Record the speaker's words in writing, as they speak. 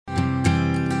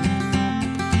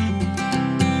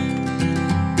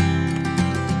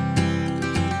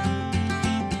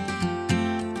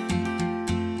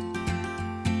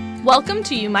Welcome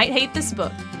to You Might Hate This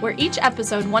Book, where each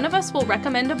episode one of us will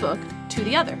recommend a book to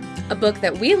the other. A book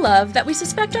that we love that we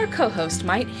suspect our co-host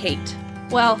might hate.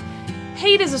 Well,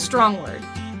 hate is a strong word.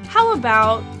 How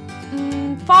about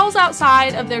falls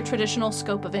outside of their traditional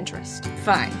scope of interest?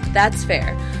 Fine, that's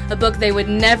fair. A book they would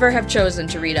never have chosen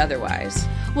to read otherwise.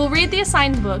 We'll read the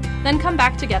assigned book, then come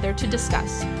back together to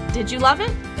discuss. Did you love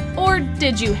it? Or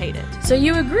did you hate it? So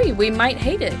you agree we might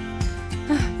hate it?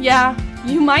 Yeah,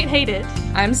 you might hate it.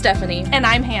 I'm Stephanie. And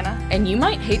I'm Hannah. And you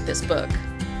might hate this book.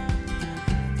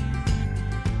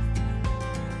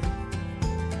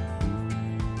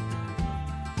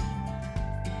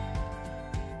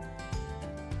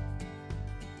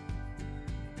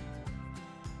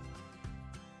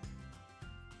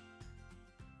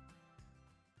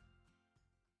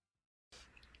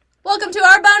 Welcome to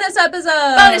our bonus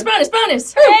episode!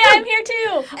 Bonus! Hey, I'm here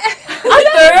too! A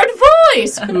third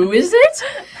voice! Who is it?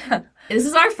 This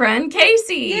is our friend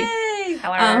Casey. Yay!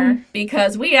 Hello.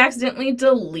 Because we accidentally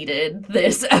deleted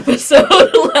this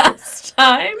episode last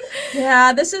time.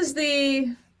 Yeah, this is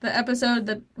the episode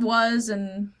that was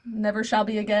and never shall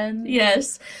be again.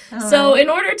 Yes. So in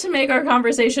order to make our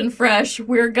conversation fresh,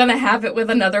 we're gonna have it with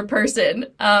another person.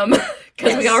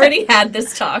 Because we already had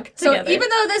this talk together. So even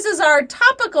though this is our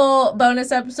topical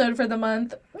bonus episode for the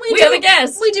month, we have a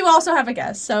guest. We do also have a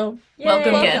guest, so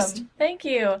welcome guest. Thank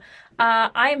you.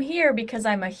 I'm here because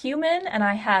I'm a human and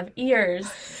I have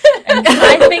ears. And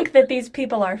I think that these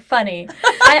people are funny.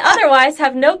 I otherwise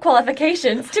have no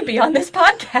qualifications to be on this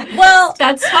podcast. Well,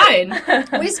 that's fine.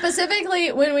 We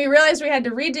specifically, when we realized we had to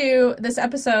redo this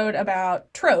episode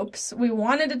about tropes, we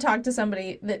wanted to talk to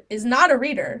somebody that is not a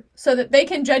reader so that they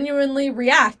can genuinely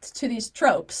react to these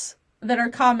tropes that are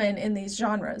common in these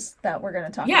genres that we're going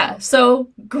to talk about. Yeah, so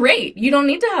great. You don't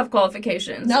need to have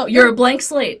qualifications. No, you're a blank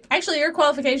slate. Actually, your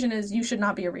qualification is you should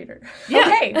not be a reader. Yeah.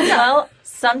 Okay, well,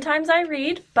 sometimes I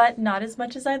read, but not as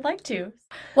much as I'd like to.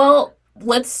 Well,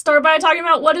 let's start by talking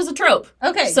about what is a trope.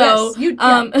 Okay, so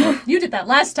yes, you did that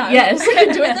last time. Yes. We're going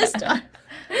to do it this time.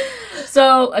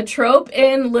 So, a trope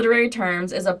in literary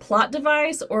terms is a plot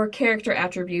device or character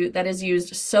attribute that is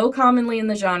used so commonly in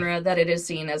the genre that it is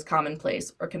seen as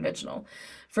commonplace or conventional.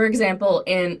 For example,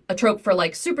 in a trope for,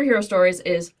 like, superhero stories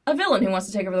is a villain who wants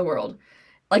to take over the world.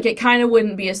 Like, it kind of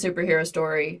wouldn't be a superhero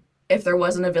story if there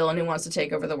wasn't a villain who wants to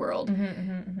take over the world.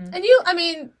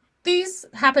 And these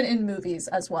happen in movies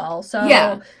as well, so...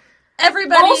 Yeah.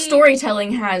 Everybody... All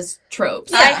storytelling has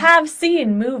tropes. Yeah. I have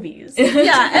seen movies.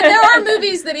 Yeah, and there are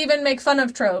movies that even make fun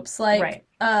of tropes, like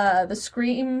the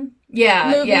Scream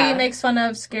movie makes fun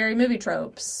of scary movie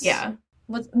tropes. Yeah.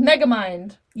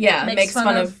 Megamind makes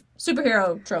fun of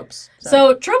superhero tropes.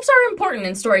 So tropes are important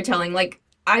in storytelling. Like,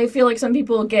 I feel like some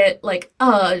people get, like,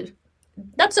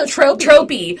 that's so tropey.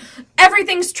 Tropey.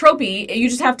 Everything's tropey. You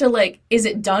just have to, like, is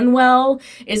it done well?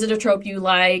 Is it a trope you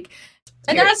like?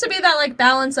 And there has to be that, like,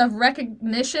 balance of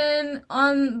recognition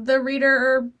on the reader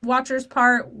or watcher's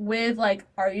part with, like,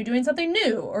 are you doing something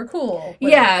new or cool?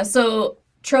 Yeah, so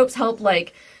tropes help,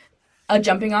 like, a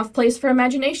jumping off place for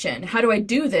imagination. How do I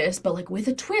do this, but, like, with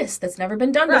a twist that's never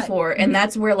been done before? And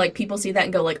that's where, like, people see that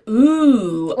and go, like,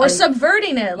 ooh. Or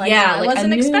subverting it. Like, I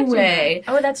wasn't expecting way.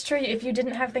 Oh, that's true. If you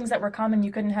didn't have things that were common,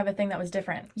 you couldn't have a thing that was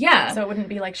different. Yeah. So it wouldn't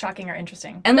be, like, shocking or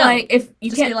interesting. And, like, if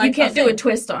you can't do a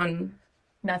twist on...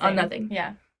 Nothing.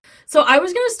 Yeah. So I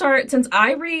was going to start, since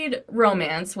I read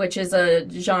romance, which is a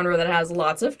genre that has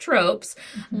lots of tropes,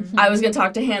 I was going to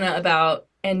talk to Hannah about,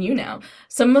 and you now,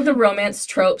 some of the romance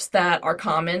tropes that are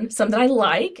common, some that I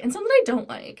like, and some that I don't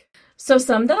like. So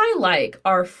some that I like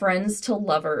are friends to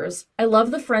lovers. I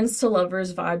love the friends to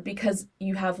lovers vibe because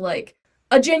you have, like,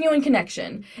 a genuine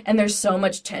connection, and there's so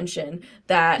much tension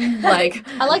that, like,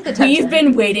 I like the tension. We've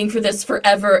been waiting for this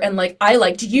forever, and, like, I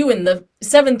liked you in the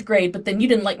 7th grade, but then you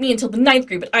didn't like me until the 9th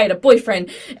grade, but I had a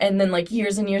boyfriend, and then, like,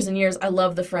 years and years and years. I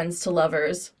love the friends to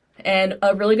lovers. And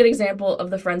a really good example of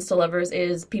the friends to lovers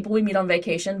is People We Meet on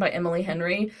Vacation by Emily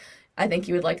Henry. I think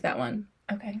you would like that one.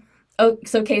 Okay. Oh,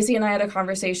 so Casey and I had a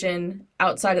conversation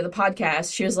outside of the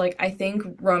podcast. She was like, I think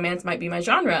romance might be my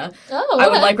genre. Oh, I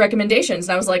would like recommendations.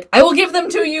 And I was like, I will give them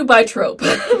to you by trope.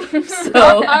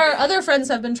 So our other friends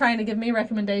have been trying to give me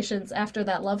recommendations after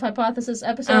that Love Hypothesis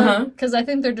episode, because I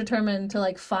think they're determined to,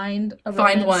 like, find a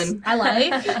romance one I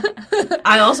like.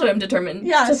 I also am determined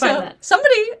to find that.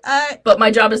 Somebody... But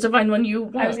my job is to find one you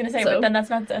want. I was going to say, but then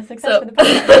that's not a success for the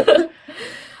podcast.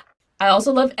 I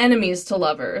also love enemies to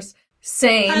lovers.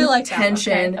 Same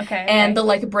tension, and the,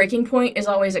 like, breaking point is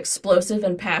always explosive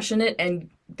and passionate, and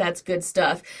that's good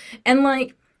stuff. And,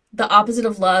 like, the opposite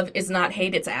of love is not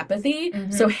hate, it's apathy.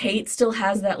 So hate still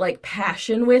has that, like,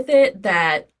 passion with it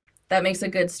that makes a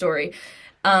good story.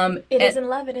 It isn't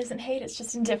love, it isn't hate, it's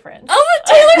just indifference. Oh, a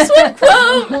Taylor Swift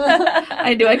quote!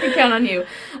 I knew I could count on you.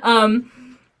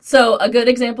 So a good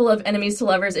example of enemies to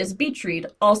lovers is Beach Read,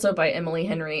 also by Emily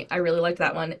Henry. I really like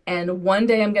that one. And one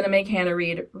day I'm going to make Hannah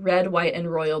read Red, White,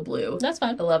 and Royal Blue. That's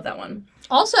fine. I love that one.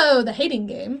 Also, The Hating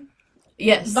Game.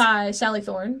 Yes. By Sally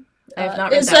Thorne. I have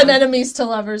not read It's that an one. enemies to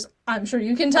lovers. I'm sure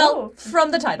you can tell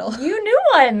from the title. You knew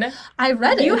one. I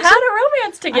read it. You had a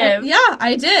romance to give. Yeah,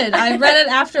 I did. I read it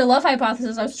after Love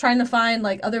Hypothesis. I was trying to find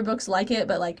like other books like it,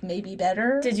 but like maybe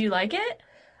better. Did you like it?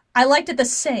 I liked it the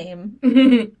same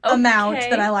amount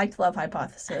that I liked Love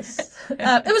Hypothesis.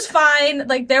 It was fine.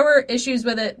 Like there were issues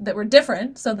with it that were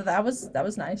different, so that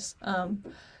was nice.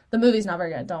 The movie's not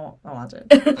very good. Don't watch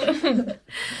it.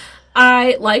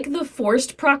 I like the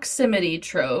forced proximity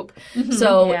trope.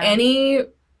 So any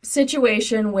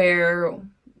situation where,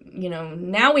 you know,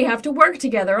 now we have to work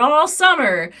together all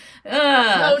summer.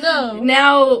 Oh no.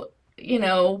 Now, you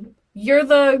know, you're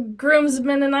the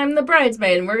groomsman and I'm the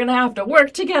bridesmaid and we're going to have to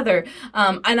work together.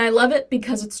 And I love it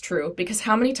because it's true. Because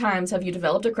how many times have you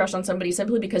developed a crush on somebody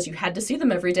simply because you had to see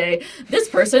them every day? This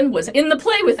person was in the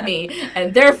play with me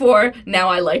and therefore now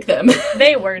I like them.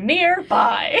 They were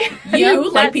nearby.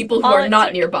 You like people who are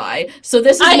not nearby. So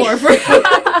this is more for...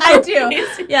 I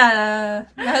do. Yeah.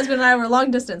 My husband and I were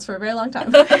long distance for a very long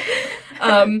time.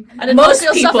 Most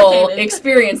people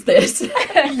experience this.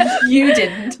 You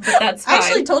didn't, but that's fine. I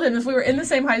actually told him if we were in the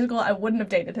same high school, I wouldn't have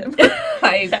dated him.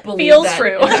 I believe feels that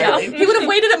true. entirely. He would have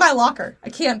waited at my locker.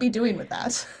 I can't be doing with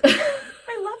that.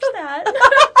 I loved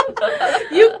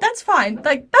that. That's fine.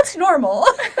 Like, that's normal.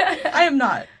 I am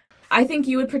not. I think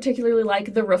you would particularly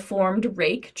like the reformed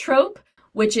rake trope,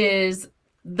 which is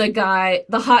the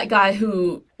hot guy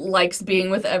who likes being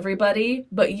with everybody,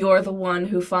 but you're the one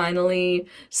who finally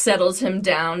settles him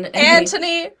down.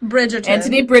 Anthony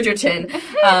Bridgerton.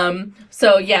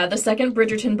 So yeah, the second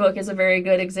Bridgerton book is a very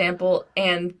good example,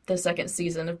 and the second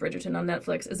season of Bridgerton on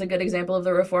Netflix is a good example of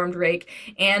the reformed rake,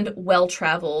 and Well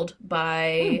Traveled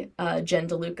by Jen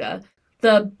DeLuca.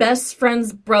 The best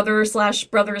friend's brother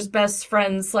 / brother's best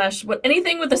friend /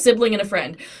 anything with a sibling and a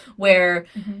friend, where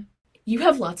you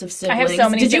have lots of siblings. I have so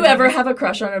many Did you siblings. ever have a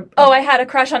crush on a... Oh, I had a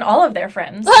crush on all of their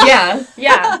friends. Yeah.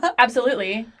 Yeah,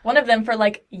 absolutely. One of them for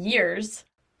like years.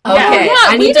 Okay, Yeah,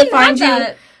 I we need to didn't find have you...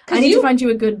 that, I need to find you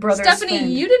a good brother's Stephanie,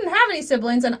 friend. you didn't have any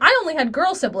siblings, and I only had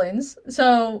girl siblings,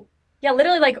 so... Yeah,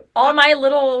 literally, like, all my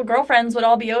little girlfriends would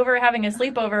all be over having a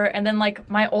sleepover, and then, like,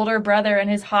 my older brother and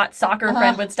his hot soccer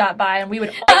friend would stop by, and we would,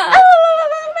 oh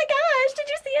my gosh, did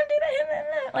you see him do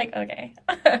that? Like, okay.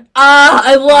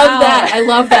 I love that. I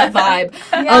love that vibe.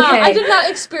 Yeah, Okay. I did not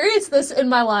experience this in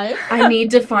my life. I need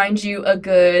to find you a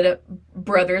good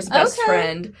brother's best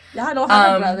friend. Yeah, I don't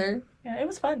have a brother. Yeah, it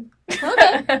was fun.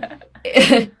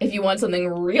 Okay. If you want something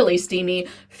really steamy,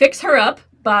 Fix Her Up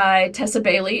by Tessa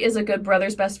Bailey is a good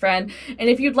brother's best friend. And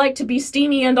if you'd like to be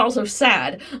steamy and also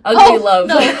sad, Ugly Love.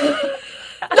 No.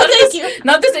 No, thank you.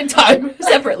 Not at the same time,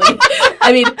 separately.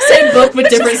 I mean, same book with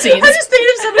different scenes. I just thinking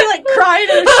of somebody like crying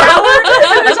in a shower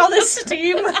and there's all this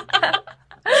steam.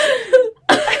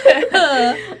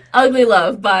 Ugly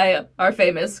Love by our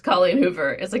famous Colleen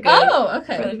Hoover is a good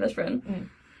brother's best friend.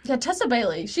 Yeah, Tessa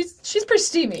Bailey. She's pretty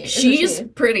steamy. Isn't She's she?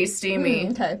 pretty steamy.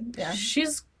 Okay, yeah.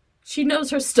 She knows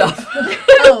her stuff.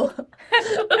 Oh.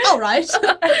 All right.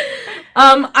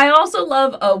 I also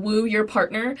love a Woo Your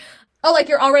Partner. Oh, like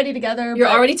you're already together. You're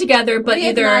already together, but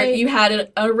either reignite. you had an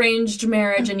arranged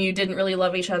marriage and you didn't really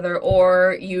love each other,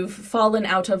 or you've fallen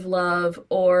out of love,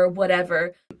 or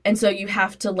whatever. And so you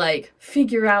have to, like,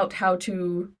 figure out how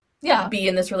to be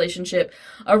in this relationship.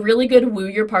 A really good Woo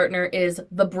Your Partner is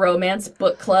the Bromance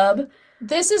Book Club.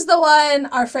 This is the one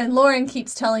our friend Lauren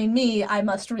keeps telling me I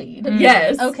must read.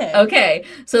 Yes. Okay.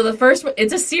 So the first one,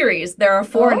 it's a series. There are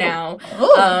 4 now.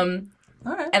 Oh.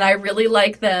 All right. And I really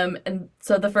like them. And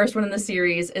so the first one in the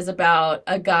series is about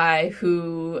a guy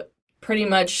who pretty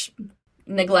much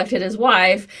neglected his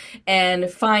wife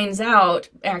and finds out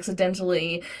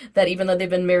accidentally that even though they've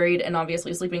been married and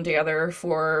obviously sleeping together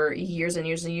for years and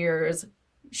years and years,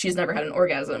 she's never had an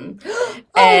orgasm.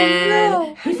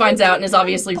 And he finds out and is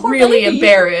obviously really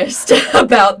embarrassed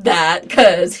about that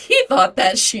because he thought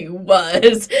that she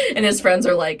was. And his friends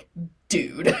are like,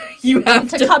 dude, you have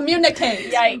to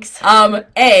communicate. Yikes.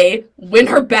 A, win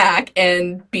her back,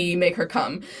 and B, make her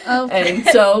come. Okay. And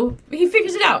so he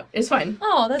figures it out. It's fine.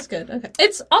 Oh, that's good. Okay.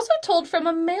 It's also told from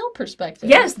a male perspective.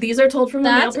 Yes, these are told from a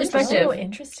male That's perspective. Oh,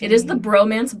 interesting. It is the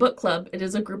Bromance Book Club. It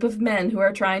is a group of men who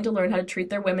are trying to learn how to treat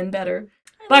their women better.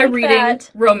 by like reading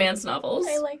that. romance novels.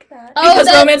 I like that. Oh, Because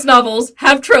that- romance novels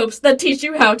have tropes that teach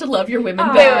you how to love your women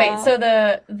Wait, better. wait. So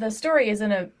the story is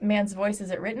in a man's voice.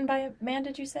 Is it written by a man?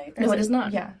 Did you say? Or No, it is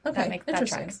not. Yeah. Okay, that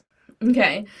interesting. tracks.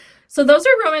 Okay. So those are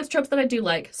romance tropes that I do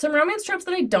like. Some romance tropes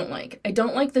that I don't like. I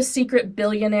don't like the secret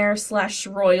billionaire /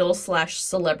 royal /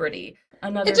 celebrity.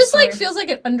 Another It just story. like feels like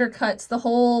it undercuts the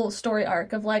whole story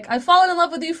arc of like, I've fallen in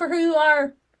love with you for who you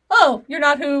are. Oh, you're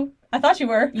not who I thought you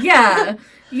were. Yeah,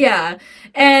 yeah.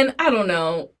 And I don't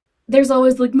know. There's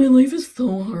always like, my life is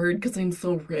so hard because I'm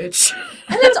so rich.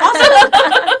 And it's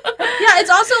also yeah, it's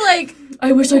also like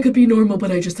I wish I could be normal,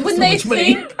 but I just have when so they much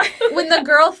money. think when the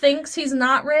girl thinks he's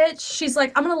not rich, she's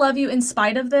like, I'm gonna love you in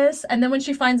spite of this. And then when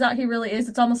she finds out he really is,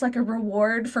 it's almost like a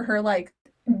reward for her like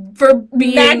For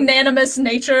being... magnanimous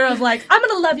nature of like, I'm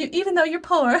gonna love you even though you're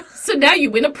poor. So now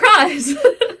you win a prize.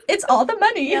 It's all the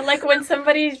money. Yeah, like when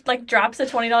somebody like drops a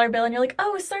 $20 bill and you're like,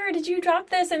 "Oh, sir, did you drop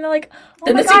this?" And they're like, "Oh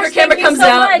Then my the gosh, secret camera thank you comes so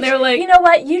out much. and they're like- you know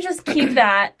what? You just keep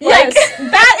that." Yes,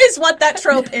 that is what that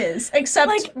trope is, except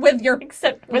Like, with your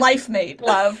Except with life mate.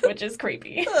 love, which is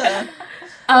creepy. Ugh.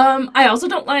 I also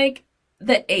don't like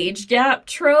the age gap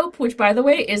trope, which, by the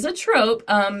way, is a trope.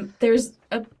 There's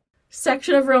a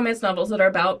section of romance novels that are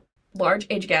about large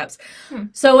age gaps.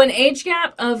 So an age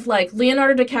gap of, like,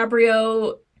 Leonardo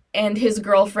DiCaprio and his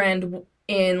girlfriend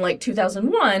in, like,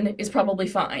 2001 is probably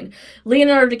fine.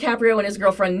 Leonardo DiCaprio and his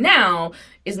girlfriend now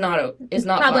is not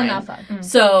Probably fine. not fun.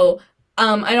 So,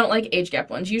 I don't like age gap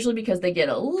ones, usually because they get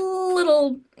a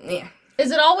little... Yeah.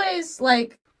 Is it always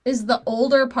like, is the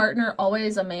older partner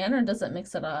always a man, or does it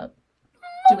mix it up?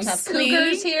 Do we have Mostly.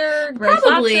 cougars here? Gray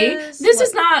Probably. foxes? This What-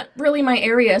 is not really my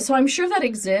area, so I'm sure that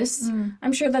exists.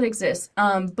 I'm sure that exists.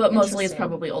 But mostly it's Interesting.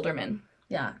 probably older men.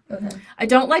 Yeah. Okay. I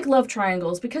don't like love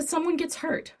triangles because someone gets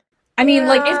hurt. I mean,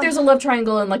 like, Yeah. if there's a love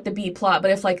triangle in, like, the B plot,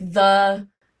 but if, like, the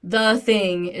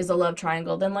thing is a love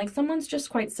triangle, then, like, someone's just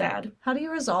quite sad. How do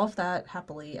you resolve that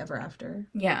happily ever after?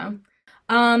 Yeah.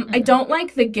 I don't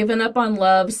like the given up on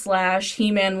love /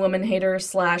 He-Man woman hater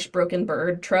 / broken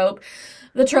bird trope.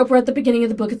 The trope where at the beginning of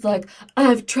the book it's like,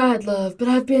 I've tried love, but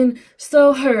I've been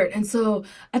so hurt, and so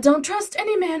I don't trust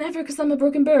any man ever because I'm a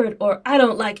broken bird, or I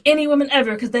don't like any woman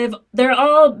ever because they're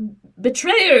all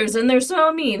betrayers and they're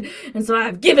so mean, and so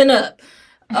I've given up.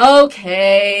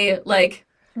 Okay, like...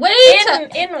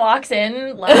 In walks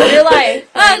in, love of your life.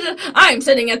 I'm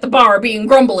sitting at the bar being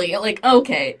grumbly. Like,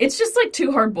 okay, it's just like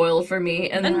too hard boiled for me.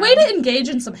 And way to engage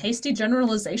in some hasty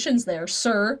generalizations there,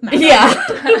 sir. madam. Yeah,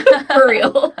 for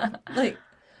real. Like,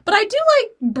 but I do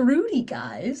like broody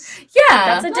guys.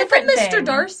 Yeah, That's a Like different Mr. thing.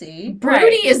 Darcy. broody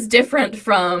Right. is different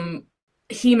from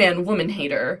He-Man woman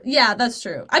hater. Yeah, that's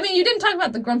true. I mean, you didn't talk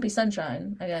about the grumpy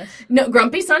sunshine, I guess. No,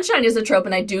 Grumpy Sunshine is a trope,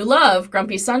 and I do love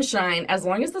Grumpy Sunshine as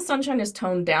long as the sunshine is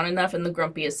toned down enough and the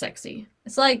grumpy is sexy.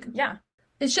 It's like, Yeah.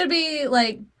 it should be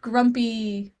like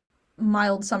grumpy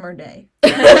mild summer day.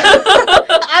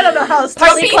 I don't know how else to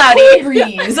Partly say- cloudy. Cool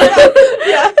breeze.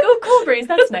 Yeah. Oh, cool breeze.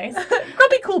 That's nice.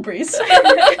 Grumpy cool breeze.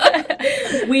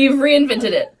 We've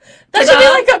reinvented it. That should be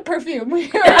like a perfume.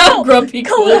 Grumpy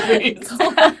cool breeze.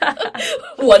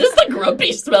 What does the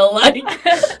grumpy smell like?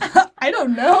 I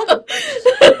don't know.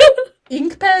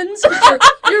 Ink pens?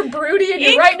 You're broody and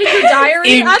you're writing in your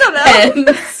diary? Ink I don't know.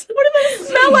 pens. What do they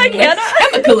smell like, Hannah?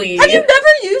 Chemically. Have you never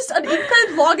used an ink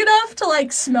pen long enough to,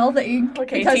 like, smell the ink?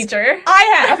 Okay, Because teacher.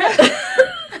 I have.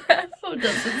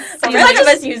 A lot of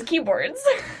us use keyboards.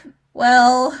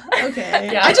 Well, okay.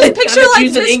 Yeah, I just picture, haven't like,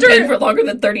 used an ink pen for Mr. longer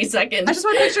than 30 seconds. I just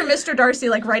want to picture Mr. Darcy,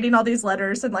 like, writing all these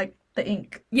letters and, like, the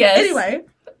ink. Yes. Anyway.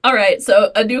 All right,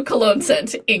 so a new cologne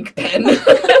scent, ink pen.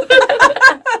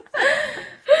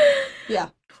 Yeah.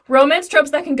 Romance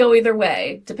tropes that can go either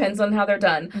way. Depends on how they're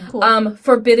done. Cool.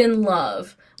 Forbidden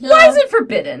love. Why is it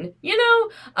forbidden? You know?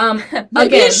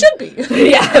 Maybe again, it should be.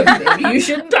 yeah, maybe you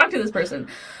shouldn't talk to this person.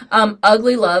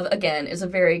 Ugly love, again, is a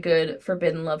very good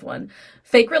forbidden love one.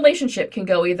 Fake relationship can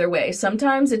go either way.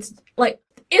 Sometimes it's like,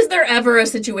 is there ever a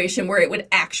situation where it would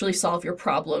actually solve your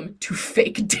problem to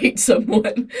fake date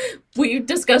someone? We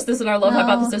discussed this in our Love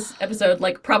Hypothesis episode,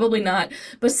 like, probably not.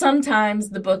 But sometimes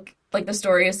the book, like, the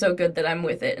story is so good that I'm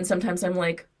with it. And sometimes I'm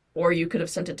like, or you could have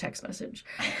sent a text message.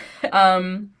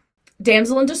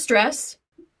 Damsel in distress.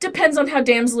 Depends on how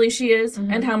damselly she is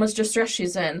and how much distress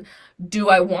she's in. Do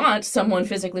I want someone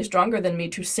physically stronger than me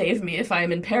to save me if I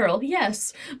am in peril?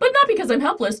 Yes. But not because I'm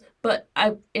helpless, but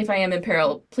if I am in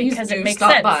peril, please Because it do makes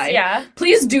stop sense, by. yeah.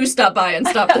 Please do stop by and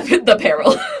stop the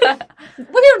peril.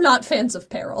 We're not fans of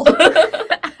peril.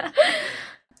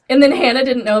 And then Hannah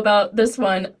didn't know about this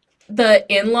one. The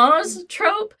in-laws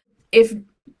trope.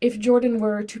 If Jordan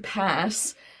were to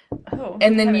pass, Oh,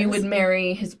 and then you heavens. would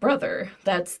marry his brother.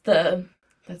 That's the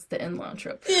That's the in-law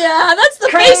trope. Yeah, that's the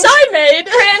Cringe. face I made.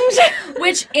 Cringe.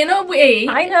 Which, in a way,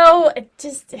 I know.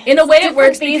 in a way it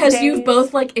works these because days. you've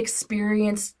both, like,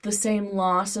 experienced the same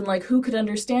loss, and, like, who could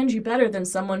understand you better than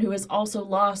someone who is also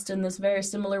lost in this very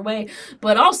similar way?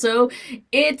 But also,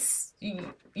 it's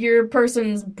your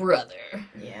person's brother.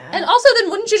 Yeah. And also, then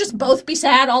wouldn't you just both be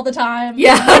sad all the time?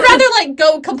 Yeah. I'd rather, like,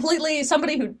 go completely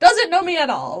somebody who doesn't know me at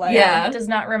all. Like, Yeah. It does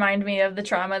not remind me of the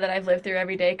trauma that I've lived through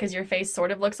every day because your face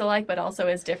sort of looks alike but also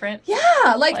is different. Yeah,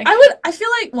 like, I feel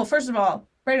like, well, first of all,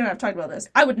 Brandon and I've talked about this.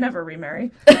 I would never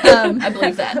remarry. I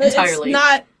believe that entirely.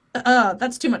 It's not,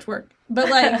 that's too much work. But,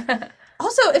 like,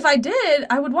 also, if I did,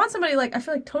 I would want somebody, like, I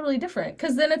feel like totally different.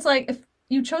 Because then it's like, if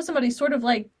you chose somebody sort of,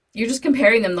 like, You're just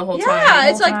comparing them the whole time. yeah,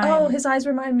 it's like, time. oh, his eyes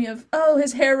remind me of, oh,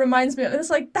 his hair reminds me of, and it's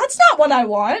like, that's not what I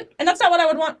want, and that's not what I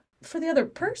would want for the other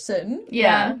person.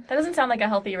 Yeah. That doesn't sound like a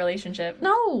healthy relationship.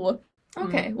 No.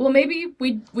 Okay, well, maybe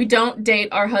we don't date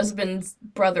our husband's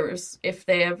brothers if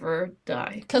they ever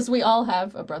die. Because we all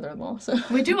have a brother-in-law, so.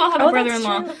 We do all have a That's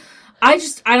brother-in-law. true. I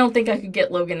don't think I could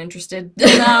get Logan interested.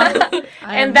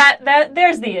 And that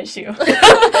there's the issue.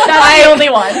 That's the only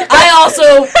one. I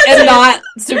also am not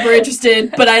super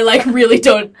interested, but I, like, really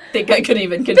don't think I could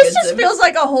even convince This just him. feels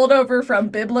like a holdover from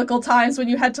biblical times when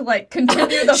you had to, like,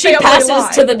 continue the She family passes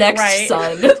line. to the next Right.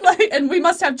 son. Like, and we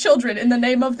must have children in the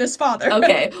name of this father.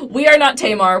 Okay, we are not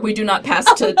Tamar. We do not pass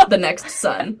to the next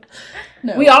son.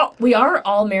 No. We are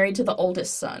all married to the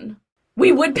oldest son.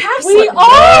 We would pass. We like-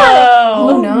 are!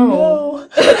 Oh, no.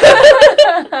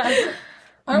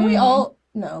 Aren't we all?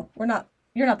 No, we're not.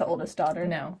 You're not the oldest daughter.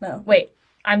 No. No. Wait,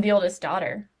 I'm the oldest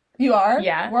daughter. You are?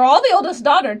 Yeah. We're all the oldest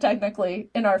daughter, technically,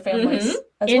 in our families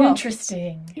as well.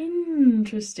 Interesting.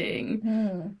 Interesting.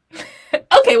 Hmm.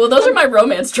 Okay, well, those are my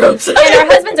romance tropes. And our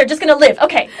husbands are just gonna live.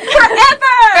 Okay.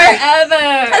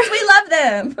 Forever. Because we love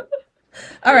them.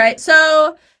 All right,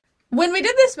 so when we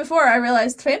did this before, I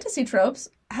realized fantasy tropes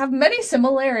have many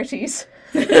similarities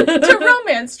to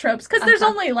romance tropes, because there's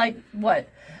only, like, what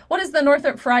is the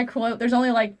Northrop Frye quote? There's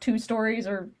only, like, 2 stories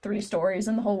or 3 stories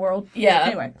in the whole world. Yeah.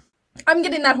 Anyway, I'm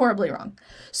getting that horribly wrong.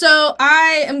 So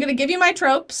I am going to give you my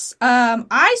tropes.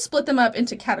 I split them up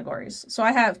into categories. So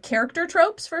I have character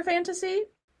tropes for fantasy,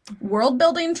 world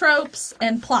building tropes,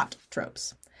 and plot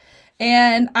tropes.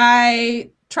 And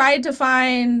I tried to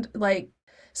find, like,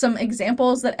 some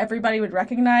examples that everybody would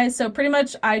recognize. So pretty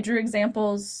much I drew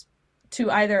examples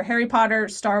to either Harry Potter,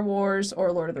 Star Wars,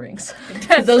 or Lord of the Rings.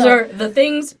 Those are the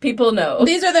things people know.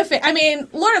 These are I mean,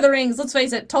 Lord of the Rings, let's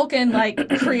face it, Tolkien, like,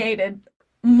 created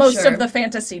most Sure. of the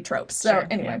fantasy tropes. So Sure,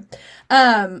 anyway.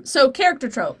 So character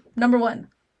trope, number 1,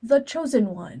 the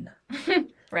chosen one.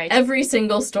 Right. Every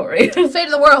single story. Fate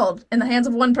of the world in the hands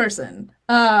of one person.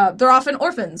 They're often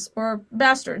orphans or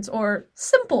bastards or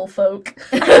simple folk.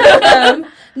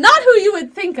 Not who you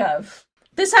would think of.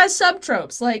 This has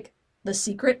subtropes like the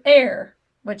secret heir,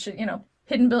 which, you know,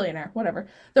 hidden billionaire, whatever.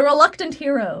 The reluctant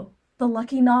hero, the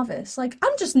lucky novice. Like,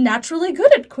 I'm just naturally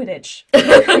good at Quidditch.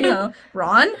 You know,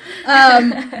 Ron.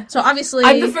 So obviously,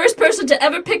 I'm the first person to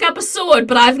ever pick up a sword,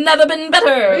 but I've never been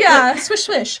better. yeah, swish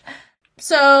swish.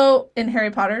 So in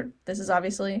Harry Potter, this is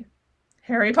obviously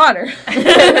Harry Potter.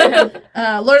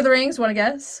 Lord of the Rings, want to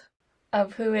guess?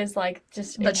 Of who is, like,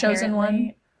 just The chosen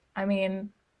inherently- I mean,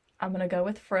 I'm gonna go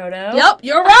with Frodo. Yep,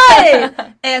 you're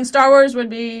right. And Star Wars would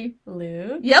be.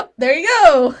 Luke. Yep, there you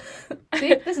go.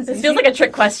 See, this is This easy. feels like a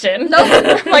trick question. No,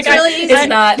 Like, it's really easy. It's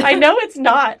not. I know it's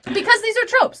not. Because these are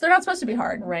tropes. They're not supposed to be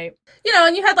hard. Right. You know,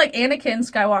 and you had, like, Anakin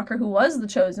Skywalker, who was the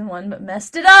chosen one, but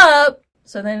messed it up.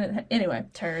 So then, anyway.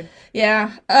 Turd.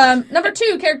 Yeah. Number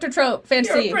 2, character trope,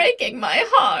 fantasy. You're breaking my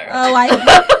heart. Oh,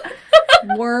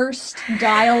 I worst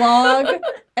dialogue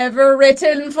ever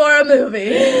written for a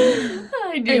movie.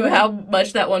 I knew Anyway. how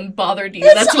much that one bothered you.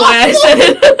 It's That's why I said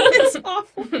it. It's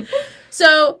awful.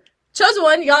 So, chosen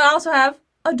one, you also have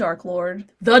a Dark Lord.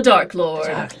 The Dark Lord.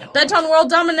 Bent on world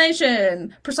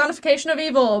domination, personification of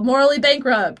evil, morally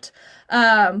bankrupt.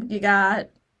 You got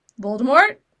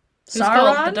Voldemort, Who's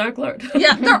called the Sauron. Dark Lord?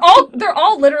 Yeah, they're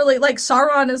all literally, like,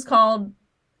 Sauron is called,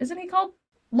 isn't he called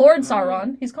Lord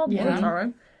Sauron? He's called Yeah. Lord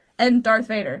Sauron. And Darth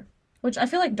Vader, which I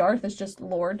feel like Darth is just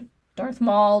Lord. Darth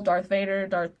Maul, Darth Vader,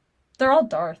 they're all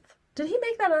Darth. Did he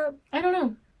make that up? I don't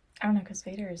know. I don't know, because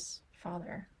Vader is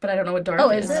father. But I don't know what Dark Oh,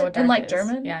 is. is I don't know it? what In, Darth like, is.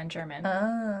 German? Yeah, in German.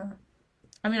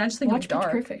 I mean, I just think Watch of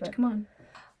Dark. Pitch Perfect. but- Come on.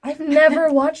 I've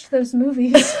never watched those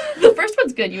movies. The first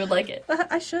one's good. You would like it.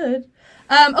 I should.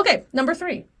 Okay, number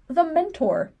 3, the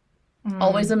mentor.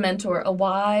 Always a mentor. A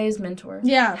wise mentor.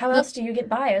 Yeah. How else do you get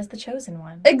by as the chosen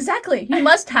one? Exactly. You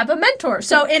must have a mentor.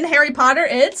 So in Harry Potter,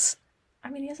 it's... I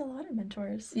mean, he has a lot of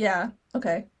mentors. Yeah,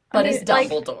 okay. But I mean, it's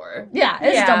Dumbledore. Yeah,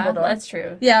 it's Dumbledore. That's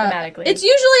true. Yeah. Thematically. It's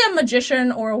usually a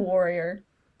magician or a warrior.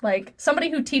 Like, somebody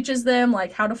who teaches them,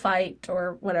 like, how to fight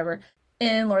or whatever.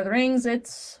 In Lord of the Rings,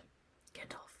 it's...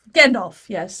 Gandalf,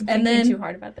 yes. I'm and thinking then... too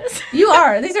hard about this. You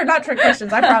are. These are not trick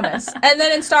questions, I promise. And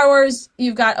then in Star Wars,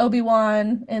 you've got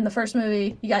Obi-Wan in the first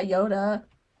movie. You got Yoda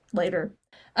later.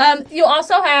 You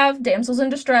also have damsels in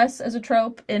distress as a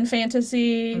trope in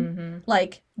fantasy. Mm-hmm.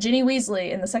 Like Ginny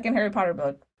Weasley in the second Harry Potter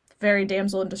book. Very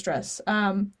damsel in distress.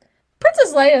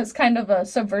 Princess Leia is kind of a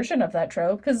subversion of that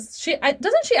trope, because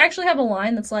doesn't she actually have a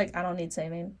line that's like, I don't need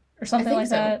saving, or something like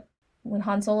that, when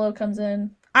Han Solo comes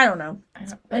in? I don't know.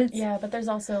 But there's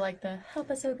also like the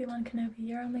help us Obi-Wan Kenobi,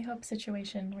 your only hope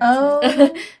situation.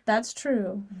 Oh, that's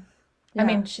true. I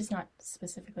mean, she's not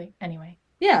specifically. Anyway.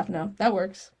 Yeah, no, that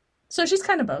works. So she's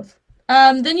kind of both.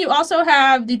 Then you also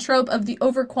have the trope of the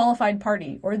overqualified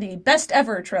party, or the best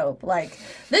ever trope. Like,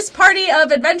 this party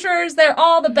of adventurers, they're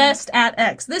all the best at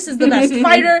X. This is the best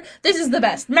fighter. This is the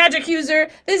best magic user.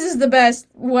 This is the best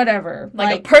whatever.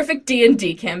 Like a perfect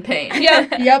D&D campaign.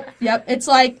 Yep. It's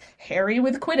like Harry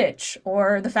with Quidditch,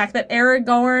 or the fact that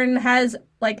Aragorn has,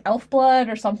 like, elf blood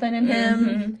or something in him.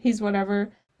 Mm-hmm. He's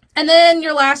whatever. And then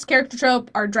your last character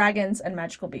trope are dragons and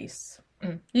magical beasts.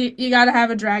 You gotta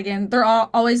have a dragon. They're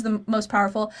always the most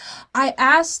powerful. I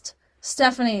asked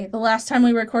Stephanie the last time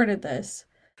we recorded this.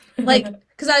 Like,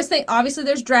 because I was thinking, obviously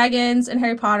there's dragons in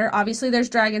Harry Potter. Obviously there's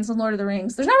dragons in Lord of the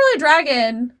Rings. There's not really a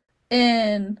dragon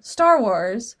in Star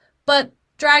Wars. But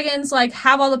dragons, like,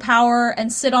 have all the power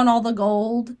and sit on all the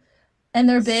gold. And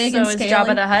they're big and scaly. So is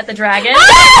Jabba the Hutt the dragon?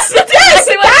 Yes! That's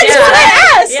what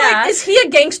I asked! Yeah. Like, is he a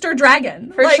gangster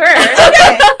dragon? For like, sure.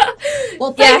 Okay.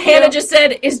 Well, thank you. Hannah just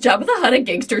said, is Jabba the Hutt a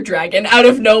gangster dragon? Out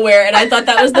of nowhere, and I thought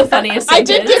that was the funniest I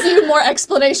sentence. did give you more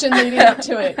explanation leading up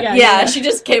to it. Yeah, she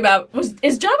just came out.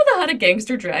 Is Jabba the Hutt a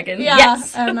gangster dragon? Yeah,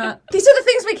 Yes. These are the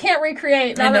things we can't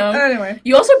recreate. I know. Anyway.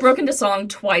 You also broke into song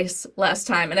twice last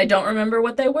time, and I don't remember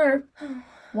what they were.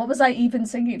 What was I even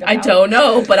singing about? I don't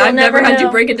know, but I've never had know.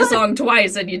 you break into song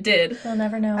twice, and you did. We'll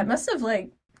never know. I must have, like,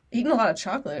 eaten a lot of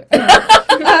chocolate.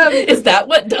 Is that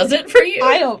what does it for you?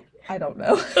 I don't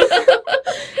know.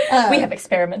 We have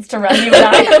experiments to run, you and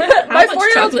I. My much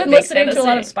 4-year-old's chocolate been makes listening Hannah to a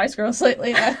lot of sing? Spice Girls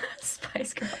lately.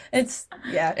 Spice Girl.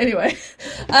 Anyway.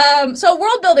 So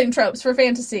world building tropes for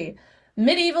fantasy.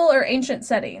 Medieval or ancient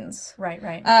settings. Right.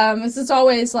 This is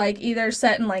always, like, either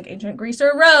set in, like, ancient Greece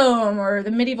or Rome or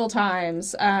the medieval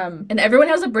times. And everyone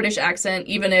has a British accent,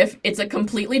 even if it's a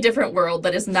completely different world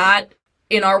that is not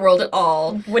in our world at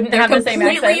all. Wouldn't They're have the same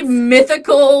completely accents.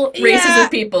 mythical races Yeah.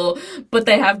 of people, but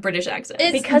they have British accents.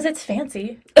 Because it's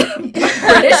fancy.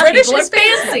 British people are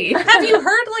fancy. Have you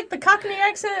heard, like, the Cockney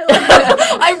accent?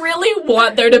 I really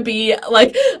want there to be,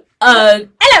 like,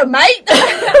 Hello, mate!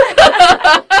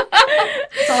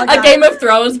 a Game of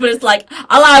Thrones, but it's like,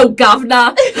 hello,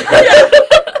 governor.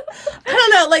 I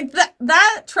don't know, like,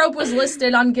 that trope was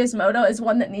listed on Gizmodo as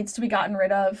one that needs to be gotten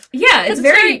rid of. Yeah, it's It's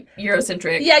very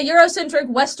Eurocentric. Yeah,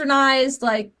 Eurocentric, westernized,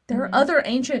 like, there are other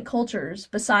ancient cultures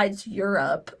besides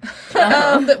Europe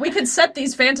that we could set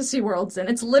these fantasy worlds in.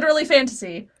 It's literally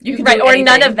fantasy. You can Right, do or anything.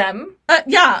 none of them.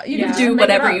 Yeah, you You can can do make it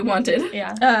whatever up. you wanted.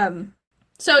 Yeah.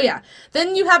 So yeah,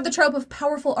 then you have the trope of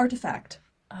powerful artifact.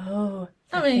 Oh.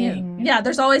 I mean, yeah,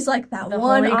 there's always, like, that The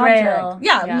one Holy object. Grail.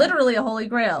 Yeah, Yeah. literally a holy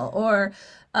grail. Or,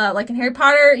 like in Harry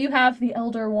Potter, you have the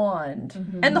Elder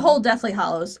Wand. And the whole Deathly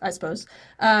Hallows, I suppose.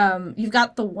 You've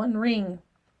got the One Ring,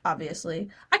 obviously.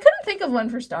 I couldn't think of one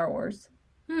for Star Wars.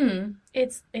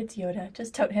 It's Yoda.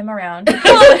 Just tote him around. Maybe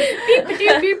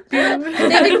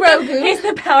Grogu. He's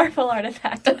the powerful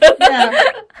artifact. Yeah.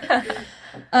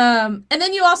 And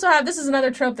then you also have, this is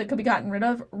another trope that could be gotten rid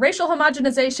of, racial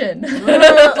homogenization.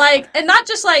 Like, and not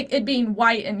just, like, it being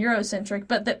white and Eurocentric,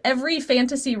 but that every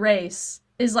fantasy race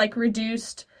is, like,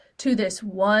 reduced to this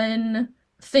one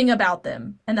thing about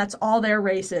them. And that's all their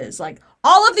race is. Like,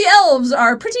 all of the elves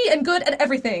are pretty and good at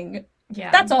everything. Yeah.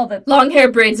 That's all that. Long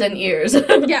hair, braids, and ears.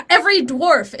 Yeah, every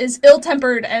dwarf is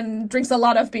ill-tempered and drinks a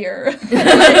lot of beer.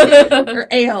 Or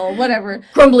ale, whatever.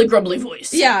 Grumbly, grumbly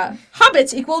voice. Yeah.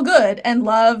 Hobbits equal good and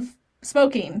love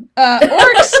smoking.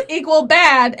 Orcs equal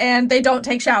bad and they don't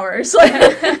take showers.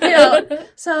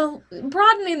 So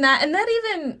broadening that, and that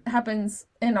even happens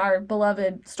in our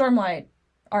beloved Stormlight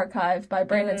archive by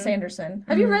Brandon Sanderson.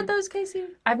 Have you read those, Casey?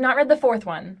 I've not read the fourth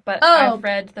one, but Oh. I've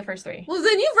read the first three. Well,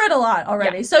 then you've read a lot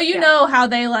already. Yeah. So you Yeah. know how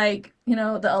they, like, the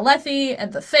Alethi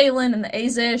and the Phelan and the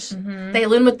Azish.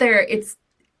 Phelan with their, is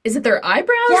it their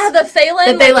eyebrows? Yeah, the Phelan.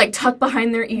 That they, like, tuck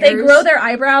behind their ears. they grow their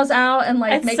eyebrows out and,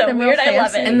 like, That's make so them weird. real I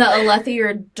love fancy. it. And the Alethi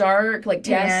are dark, like,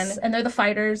 tan. Yes, and they're the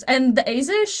fighters. And the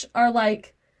Azish are,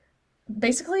 like,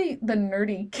 basically the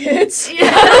nerdy kids. Yeah.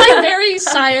 Like very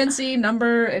science-y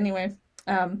number. Anyway,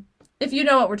 if you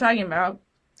know what we're talking about.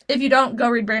 If you don't, go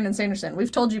read Brandon Sanderson.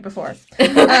 We've told you before.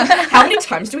 How many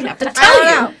times do we have to tell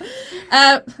I you?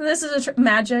 don't know. This is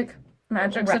magic.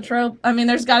 Magic's a Right. trope. I mean,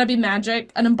 there's got to be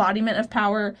magic, an embodiment of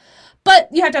power, but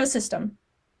you have to have a system,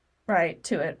 right,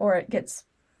 to it, or it gets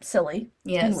silly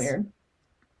and weird.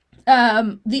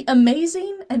 The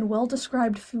amazing and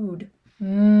well-described food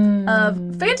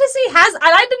of fantasy has, and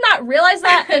I did not realize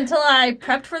that until I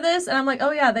prepped for this, and I'm like,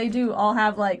 oh yeah, they do all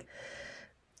have, like,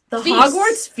 The feasts.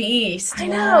 Hogwarts feast. I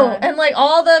know, and, like,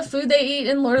 all the food they eat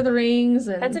in Lord of the Rings,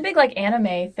 and... That's a big, like,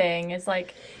 anime thing. It's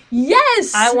like,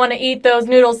 Yes! I want to eat those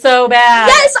noodles so bad.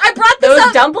 Yes, I brought this Those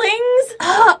up! dumplings?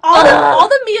 All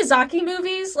the Miyazaki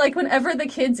movies, like, whenever the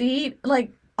kids eat,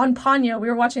 like, on Ponyo, we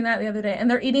were watching that the other day, and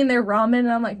they're eating their ramen,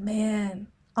 and I'm like, man,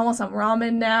 I want some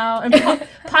ramen now. And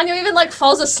Ponyo even, like,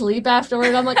 falls asleep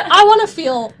afterward. I'm like, I want to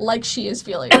feel like she is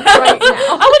feeling right I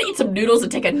now. want to eat some noodles and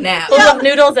take a nap. Full of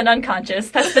noodles and unconscious.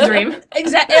 That's the dream.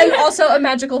 Exactly, and also a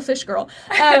magical fish girl.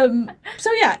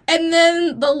 So yeah, and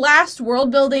then the last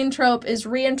world-building trope is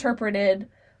reinterpreted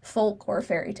folk or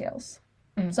fairy tales.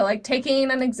 So, like,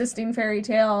 taking an existing fairy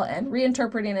tale and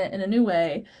reinterpreting it in a new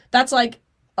way. That's, like,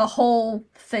 a whole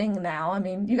thing now. I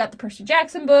mean, you got the Percy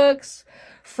Jackson books,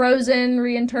 Frozen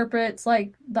reinterprets,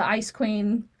 like, the Ice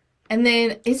Queen. And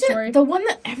then, is Sorry. it the one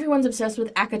that everyone's obsessed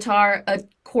with, Akatar, A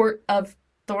Court of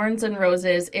Thorns and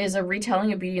Roses, is a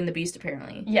retelling of Beauty and the Beast,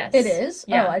 apparently? Yes. It is?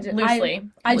 Yeah, Oh, loosely.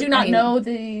 I do not I mean- know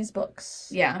these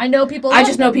books. Yeah. I know people... I love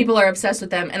just know them. people are obsessed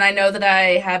with them, and I know that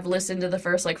I have listened to the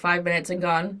first, 5 minutes and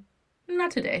gone,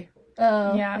 not today.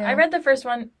 Oh, Yeah, I read the first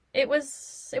one. It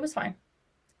was fine.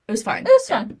 It was fine. It was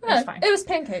Yeah, fun. it was fine. It was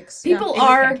pancakes. People it was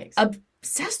are pancakes.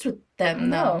 obsessed with them,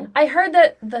 though. I heard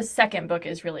that the second book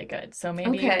is really good, so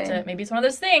maybe you Okay. have to, maybe it's one of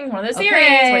those things, one of those Okay. series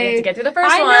where you have to get through the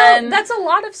first I one. know. That's a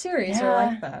lot of series are Yeah.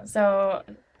 like that. So,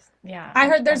 yeah. I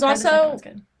heard there's the second also- one's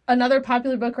good. Another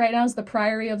popular book right now is The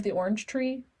Priory of the Orange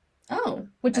Tree, Oh,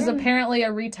 which is Mm. apparently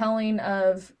a retelling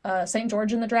of St.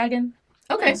 George and the Dragon.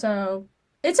 okay. So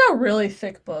it's a really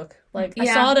thick book. Like, I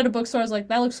Yeah. saw it at a bookstore. I was like,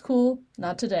 that looks cool.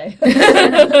 Not today.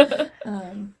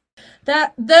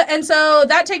 And so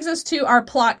that takes us to our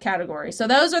plot category. So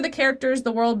those are the characters,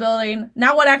 the world building.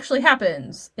 Now what actually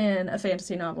happens in a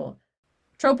fantasy novel?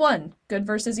 Trope 1, good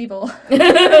versus evil.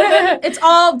 It's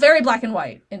all very black and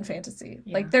white in fantasy.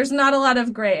 Yeah. Like, there's not a lot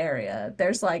of gray area.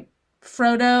 There's, like,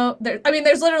 Frodo.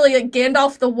 There's literally, like,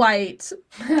 Gandalf the White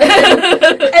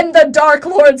and the Dark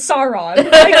Lord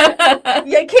Sauron. Like,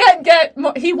 you can't get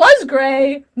more. He was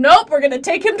gray. Nope, we're gonna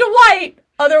take him to white.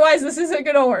 Otherwise, this isn't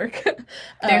gonna work.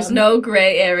 There's no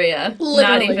gray area. Not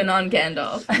literally. even on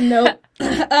Gandalf. Nope.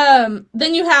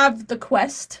 Then you have the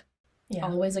quest. Yeah.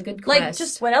 Always a good Like, quest.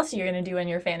 just- What else are you going to do in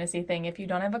your fantasy thing if you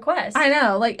don't have a quest? I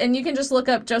know, like, and you can just look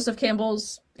up Joseph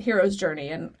Campbell's hero's journey,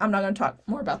 and I'm not going to talk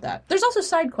more about that. There's also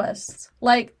side quests.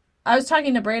 Like, I was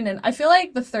talking to Brandon, I feel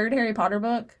like the third Harry Potter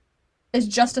book is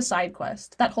just a side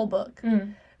quest, that whole book.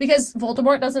 Because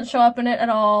Voldemort doesn't show up in it at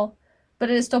all, but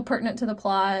it is still pertinent to the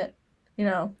plot, you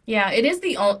know. Yeah, it is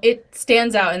it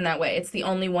stands out in that way. It's the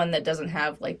only one that doesn't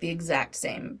have, like, the exact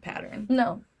same pattern.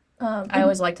 No. I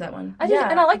always liked that one. I did, Yeah.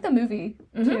 and I like the movie,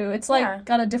 too. It's, like, Yeah.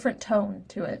 got a different tone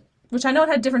to it. Which I know it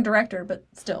had a different director, but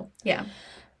still. Yeah.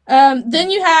 Then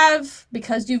you have,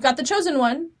 because you've got the chosen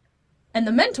one and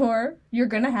the mentor, you're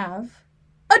gonna have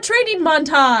a training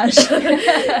montage.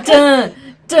 Dun,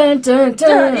 dun, dun,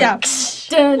 dun. Yeah.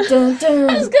 Dun, dun, dun.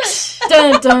 That was good.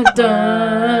 Dun, dun,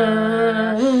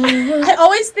 dun. I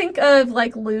always think of,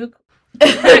 like, Luke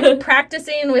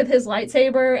practicing with his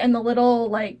lightsaber and the little,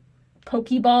 like,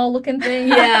 pokeball looking thing.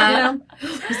 Yeah. You know?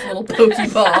 This little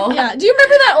pokeball. Yeah. Do you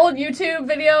remember that old YouTube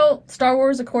video, Star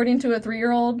Wars According to a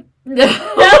 3-Year-Old? No.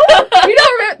 You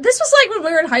don't remember? This was like when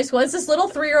we were in high school. It's this little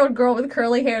 3-year-old girl with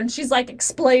curly hair, and she's like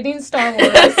explaining Star Wars,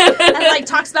 and like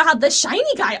talks about how the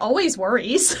shiny guy always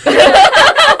worries.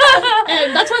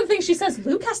 And that's one thing she says.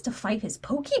 Luke has to fight his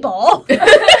Pokeball.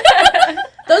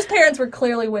 Those parents were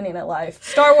clearly winning at life.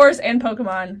 Star Wars and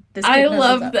Pokemon. This kid I knows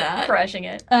love what's up. that. Crushing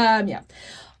it. Yeah.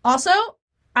 Also,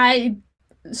 I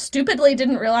stupidly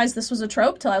didn't realize this was a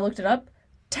trope till I looked it up.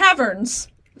 Taverns.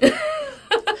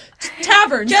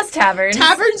 Taverns. Just taverns.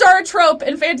 Taverns are a trope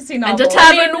in fantasy And novels. a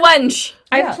tavern wench.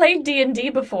 Yeah. I've played D&D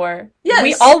before. Yes.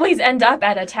 We always end up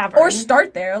at a tavern. Or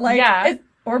start there. Like, Yeah.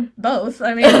 or both.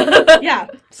 I mean, yeah.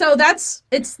 So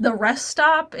it's the rest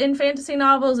stop in fantasy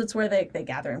novels. It's where they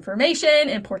gather information,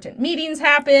 important meetings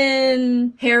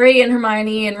happen. Harry and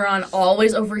Hermione and Ron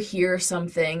always overhear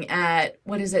something at,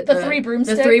 what is it? The Three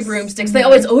Broomsticks. The Three Broomsticks. They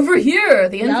always overhear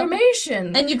the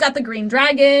information. And you've got the Green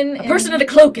Dragon. A person in a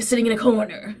cloak is sitting in a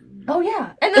corner. Oh,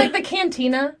 yeah. And like the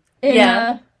cantina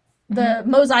in the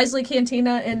Mos Eisley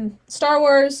Cantina in Star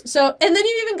Wars. So, and then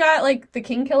you even got like the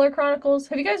Kingkiller Chronicles.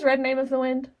 Have you guys read Name of the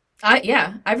Wind?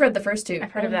 I've read the first 2.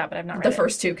 I've heard of that, but I've not read the it.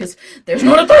 first 2 because there's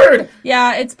not a third.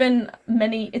 Yeah, it's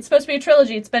supposed to be a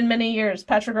trilogy. It's been many years.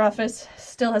 Patrick Rothfuss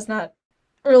still has not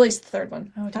released the third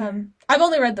one. Oh, dear. I've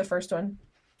only read the first one.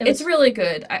 It's really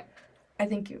good. I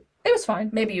think It was fine.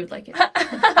 maybe you'd like it.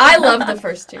 I love the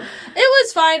first 2. It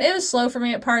was fine. It was slow for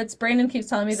me at parts. Brandon keeps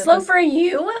telling me that Slow for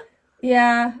you?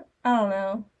 Yeah, I don't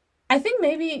know. I think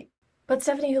maybe But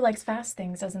Stephanie, who likes fast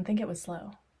things, doesn't think it was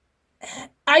slow.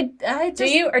 I just... Do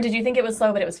you? Or did you think it was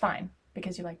slow, but it was fine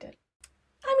because you liked it?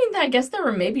 I mean, I guess there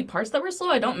were maybe parts that were slow.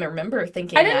 I don't remember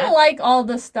thinking I didn't that. like all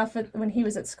the stuff when he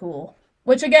was at school.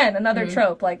 Which, again, another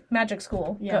trope, like magic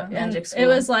school. Yeah, magic school. It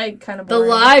was, like, kind of The boring.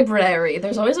 library.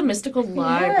 There's always a mystical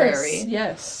library.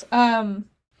 Yes.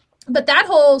 But that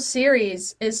whole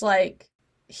series is, like,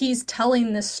 he's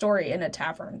telling this story in a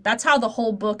tavern. That's how the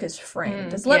whole book is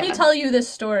framed. Let me tell you this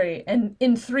story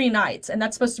in 3 nights. And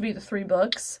that's supposed to be the 3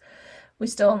 books. We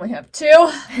still only have 2.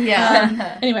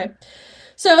 Yeah. Anyway.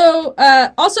 So,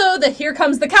 also the Here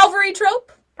Comes the Cavalry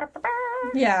trope.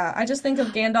 Yeah, I just think of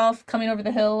Gandalf coming over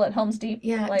the hill at Helm's Deep.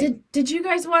 Yeah. Like, Did you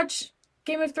guys watch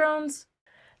Game of Thrones?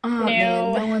 Oh,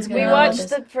 man, no one's gonna we know watched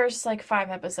this. the first 5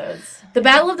 episodes. The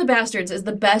Battle of the Bastards is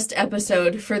the best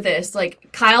episode for this.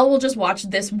 Like, Kyle will just watch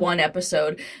this one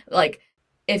episode. Like,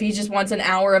 if he just wants an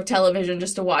hour of television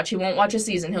just to watch, he won't watch a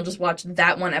season. He'll just watch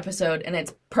that one episode, and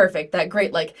it's perfect. That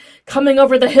great, like, coming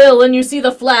over the hill, and you see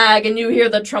the flag, and you hear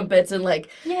the trumpets, and, like...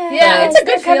 Yeah, it's a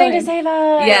good coming feeling. to save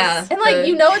us. Yeah. And, like,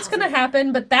 you know it's going to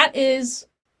happen, but that is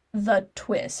the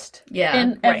twist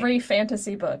in every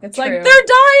fantasy book. It's like, they're True.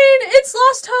 dying! It's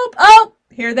lost hope! Oh,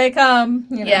 here they come.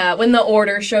 You know? Yeah, when the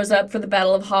Order shows up for the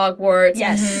Battle of Hogwarts,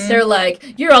 Yes. they're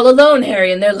like, "You're all alone,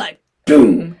 Harry," and they're like,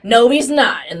 boom! No, he's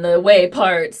not, in the way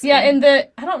parts. Yeah, in I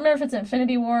don't remember if it's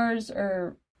Infinity Wars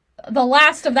or the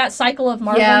last of that cycle of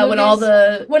Marvel Yeah,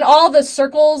 movies. When all the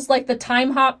circles, like the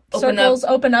time hop circles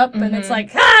open up and it's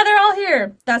like, they're all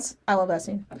here. I love that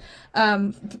scene.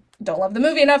 Don't love the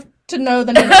movie enough to know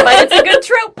the name, but it's a good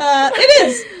trope. It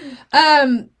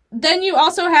is. Then you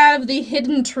also have the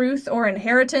hidden truth or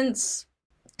inheritance,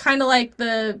 kind of like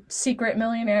the Secret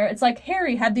Millionaire. It's like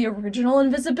Harry had the original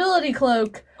invisibility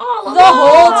cloak the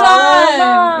whole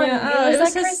time. Yeah, It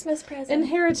was his a Christmas present.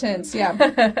 inheritance. Yeah.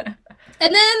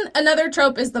 And then another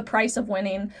trope is the price of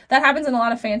winning. That happens in a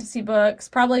lot of fantasy books,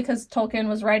 probably because Tolkien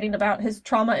was writing about his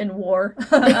trauma in war.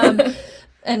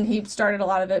 And he started a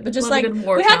lot of it. But just Love a like, good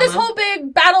war we had this trauma. whole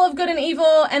big battle of good and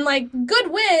evil, and like, good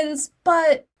wins,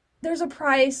 but there's a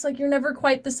price. Like, you're never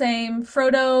quite the same.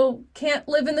 Frodo can't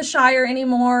live in the Shire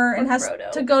anymore and has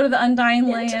to go to the Undying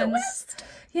Lands.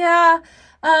 Yeah.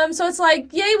 So it's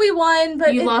like, yay, we won,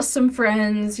 but You lost some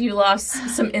friends, you lost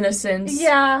some innocence.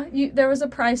 yeah, there was a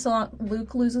price along.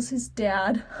 Luke loses his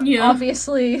dad. Yeah.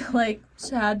 Obviously, like,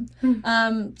 sad.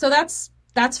 So that's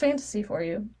fantasy for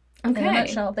you. In a Okay.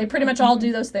 nutshell. They pretty much all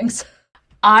do those things.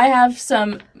 I have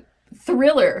some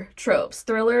thriller tropes.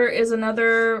 Thriller is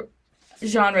another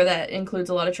genre that includes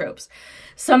a lot of tropes.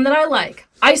 Some that I like.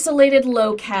 Isolated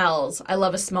locales. I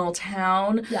love a small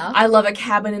town. Yeah. I love a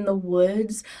cabin in the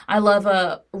woods. I love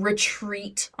a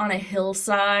retreat on a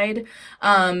hillside.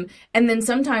 And then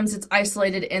sometimes it's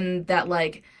isolated in that,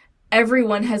 like,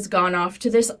 everyone has gone off to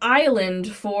this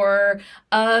island for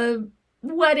a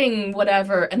wedding,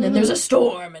 whatever, and then there's a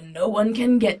storm and no one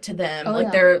can get to them. Oh, like, yeah.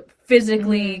 they're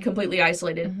physically completely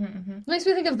isolated. Makes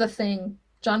me think of The Thing.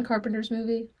 John Carpenter's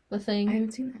movie, The Thing. I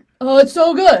haven't seen Oh, it's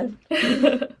so good.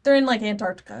 that. They're in, like,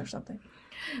 Antarctica or something.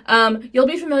 You'll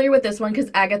be familiar with this one because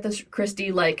Agatha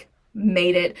Christie, like,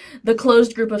 made it. The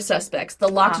closed group of suspects, the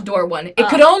locked door one. It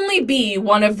could only be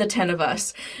one of the 10 of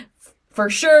us. For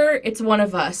sure, it's one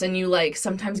of us, and you, like,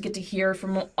 sometimes get to hear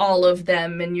from all of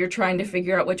them, and you're trying to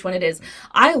figure out which one it is.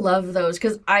 I love those,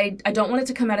 because I don't want it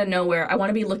to come out of nowhere. I want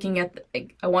to be looking at the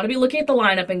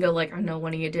lineup and go, like, I know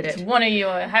one of you did it. One of you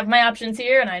have my options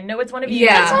here, and I know it's one of you.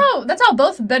 Yeah. That's how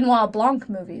both Benoit Blanc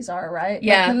movies are, right?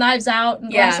 Yeah. Like the Knives Out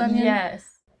and Glass Onion. Yes.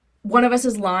 One of us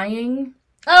is lying.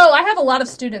 Oh, I have a lot of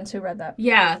students who read that.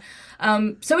 Yeah.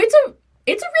 So it's a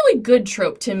really good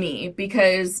trope to me,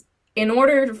 because in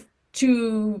order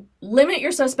to limit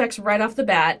your suspects right off the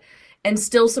bat and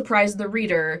still surprise the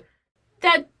reader,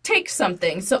 that takes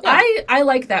something. So Yeah. I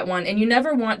like that one. And you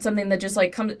never want something that just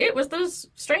like comes, it was this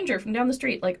stranger from down the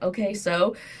street. Like, okay,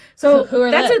 so Who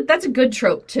are that's a good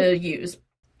trope to use.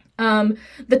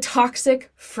 The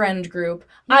toxic friend group.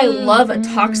 I love a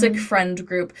toxic friend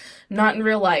group. Not in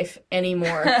real life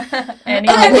anymore.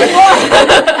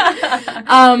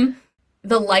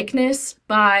 The Likeness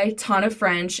by Tana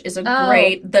French is a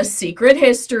great, The Secret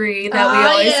History that we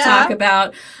always talk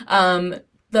about.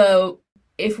 The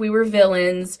If We Were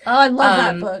Villains. Oh, I love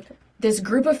that book. This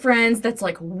group of friends that's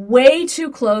like way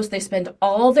too close. They spend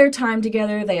all their time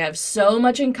together. They have so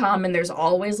much in common. There's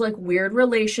always like weird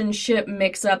relationship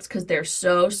mix-ups because they're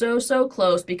so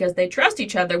close because they trust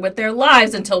each other with their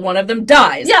lives until one of them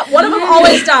dies. Yeah, one of them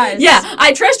always dies. Yeah,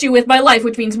 I trust you with my life,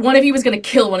 which means one of you is going to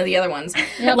kill one of the other ones.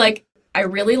 Yep. Like, I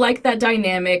really like that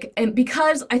dynamic. And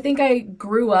because I think I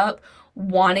grew up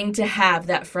wanting to have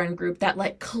that friend group, that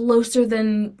like closer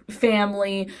than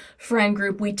family friend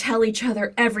group. We tell each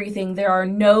other everything. There are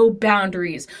no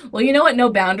boundaries. Well, you know what no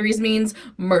boundaries means?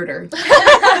 Murder.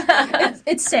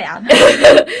 It's sad.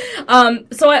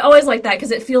 So I always like that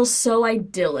because it feels so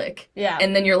idyllic. Yeah.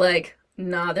 And then you're like,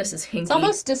 nah, this is hinky. It's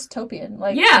almost dystopian.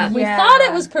 Like, Yeah. we Yeah. thought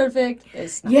it was perfect.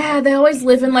 It's not. Yeah, they always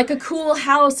live in like a cool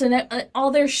house and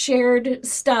all their shared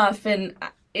stuff, and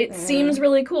it seems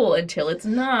really cool until it's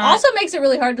not. Also makes it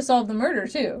really hard to solve the murder,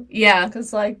 too. Yeah.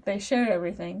 Because, like, they share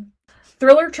everything.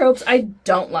 Thriller tropes I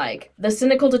don't like. The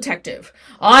cynical detective.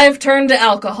 I've turned to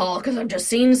alcohol because I've just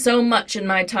seen so much in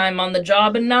my time on the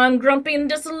job and now I'm grumpy and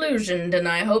disillusioned and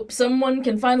I hope someone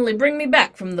can finally bring me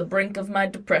back from the brink of my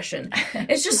depression.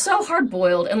 It's just so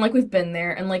hard-boiled and like we've been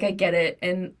there and like I get it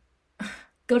and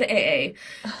go to AA.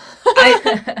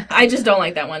 I just don't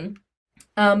like that one.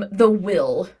 The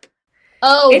will.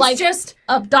 Oh, It's like just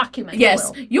a document.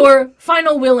 yes, will. your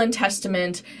final will and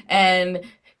testament, and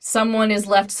someone is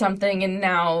left something, and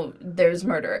now there's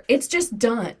murder. It's just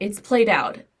done. It's played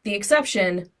out. The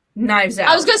exception, Knives Out.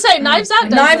 I was going to say, Knives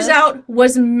Out does Knives this. Out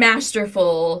was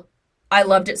masterful. I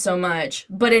loved it so much.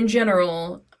 But in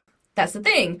general, that's the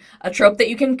thing. A trope that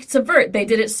you can subvert. They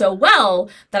did it so well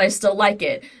that I still like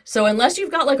it. So unless you've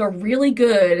got like a really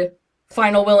good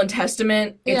final will and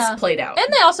testament, it's Yeah. played out.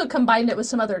 And they also combined it with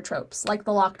some other tropes, like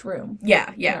the locked room.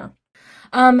 Yeah.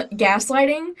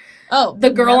 Gaslighting. Oh. The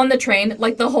girl yeah. on the train,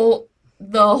 like the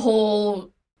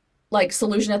whole like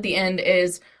solution at the end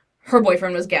is her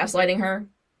boyfriend was gaslighting her.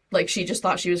 Like she just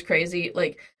thought she was crazy.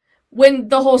 Like when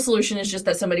the whole solution is just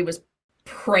that somebody was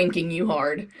pranking you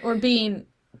hard. Or being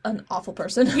an awful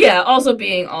person. Yeah, also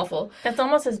being awful. That's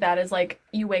almost as bad as, like,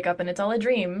 you wake up and it's all a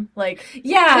dream. Like,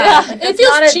 Yeah. Yeah, it It's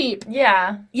feels not a- cheap.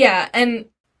 yeah. Yeah, and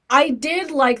I did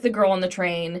like the girl on the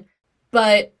train,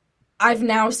 but I've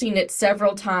now seen it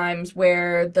several times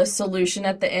where the solution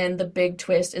at the end, the big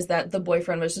twist, is that the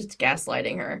boyfriend was just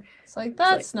gaslighting her. It's like,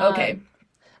 that's It's like, not... okay.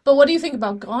 But what do you think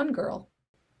about Gone Girl?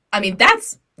 I mean, that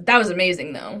was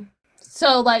amazing, though.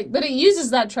 So, like, but it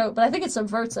uses that trope, but I think it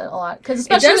subverts it a lot. Because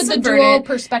especially does with the subvert dual it.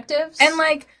 perspectives. And,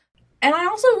 like, and I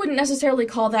also wouldn't necessarily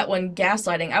call that one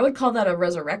gaslighting. I would call that a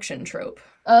resurrection trope.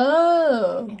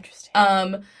 Oh.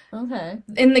 Interesting. Okay.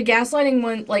 In the gaslighting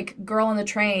one, like, girl on the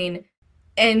train,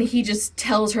 and he just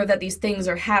tells her that these things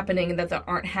are happening and that they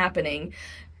aren't happening.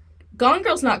 Gone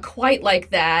Girl's not quite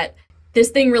like that. This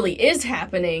thing really is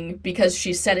happening because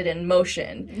she set it in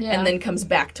motion Yeah. and then comes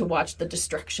back to watch the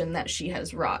destruction that she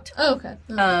has wrought. Oh, okay.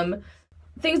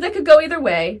 Things that could go either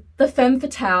way. The femme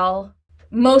fatale.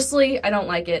 Mostly, I don't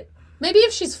like it. Maybe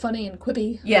if she's funny and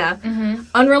quippy. Yeah. Mm-hmm.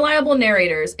 Unreliable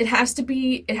narrators. It has to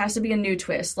be a new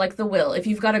twist, like The Will. If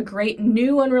you've got a great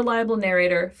new unreliable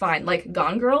narrator, fine. Like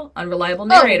Gone Girl, unreliable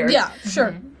narrator. Oh, yeah,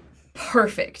 sure.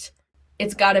 Perfect.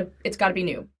 It's gotta be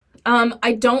new.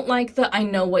 I don't like the I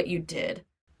know what you did.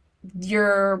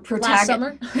 Your Last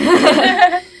summer?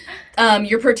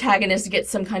 your protagonist gets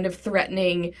some kind of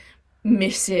threatening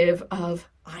missive of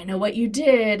I know what you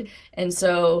did, and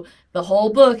so the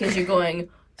whole book is you going,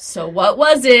 so what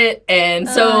was it? And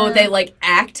so they like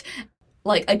act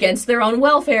like against their own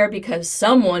welfare because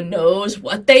someone knows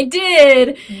what they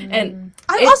did. And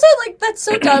I also, like, that's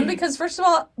so dumb because, first of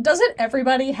all, doesn't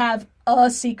everybody have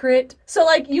a secret? So,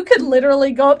 like, you could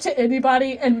literally go up to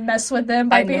anybody and mess with them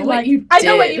by I know being what like, you I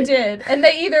know what did. you did. And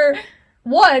they either,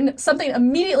 one, something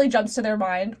immediately jumps to their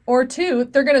mind, or two,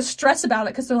 they're going to stress about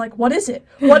it because they're like, what is it?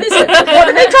 What is it? What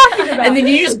are they talking about? and then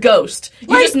you just ghost. You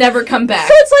Like, just never come back.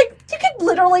 So it's like, you could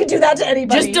literally do that to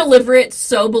anybody. Just deliver it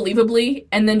so believably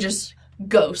and then just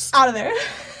ghost. out of there.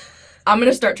 I'm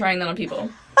gonna start trying that on people.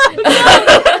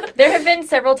 There have been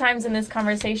several times in this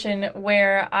conversation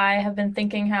where I have been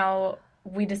thinking how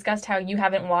we discussed how you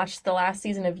haven't watched the last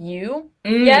season of You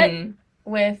yet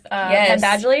with Yes.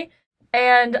 Ken Badgley.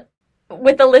 And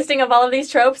with the listing of all of these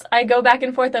tropes, I go back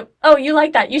and forth of, oh, you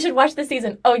like that, you should watch this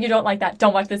season. Oh, you don't like that,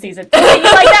 don't watch this season. Okay, you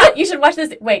like that, you should watch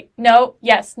this. Wait, no,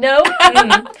 yes, no.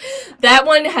 That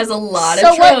one has a lot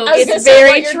So of what- tropes. I was gonna It's say,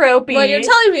 very tropey. What you're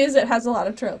telling me is it has a lot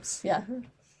of tropes. Yeah.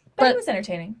 But it was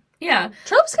entertaining. Yeah.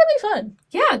 Tropes can be fun.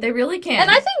 Yeah, they really can. And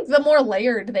I think the more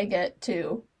layered they get,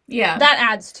 too, yeah. that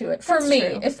adds to it. For That's me, true.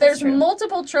 if That's there's true.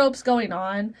 multiple tropes going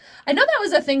on, I know that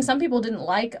was a thing some people didn't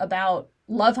like about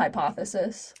Love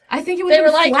Hypothesis. I think it would They be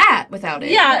were like- flat without it.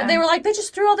 Yeah, they were like, they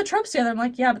just threw all the tropes together. I'm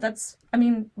like, yeah, but that's, I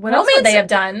mean, What else would they have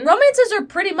done? romances are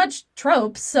pretty much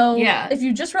tropes, so Yeah. if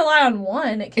you just rely on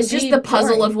one, it can It's just be the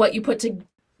puzzle boring. of what you put to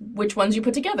which ones you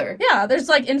put together. Yeah, there's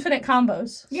like infinite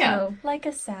combos. Yeah. So. Like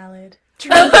a salad.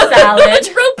 Trope salad.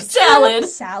 Trope salad.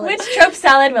 Salad. Which trope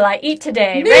salad will I eat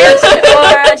today? New- Ranch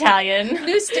or Italian?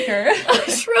 New sticker.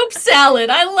 Trope salad.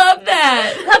 I love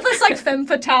that. Have this like femme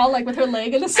fatale, like with her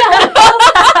leg in a salad.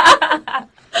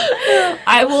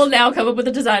 I will now come up with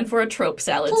a design for a trope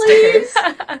salad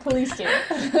sticker. Please do.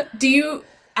 Do you,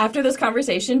 after this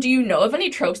conversation, do you know of any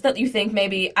tropes that you think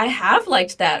maybe I have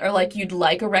liked that, or like you'd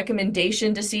like a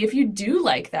recommendation to see if you do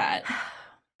like that?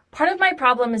 Part of my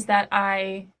problem is that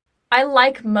I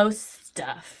like most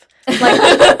stuff.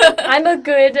 Like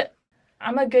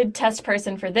I'm a good test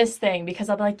person for this thing because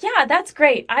I'll be like, yeah, that's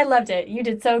great. I loved it. You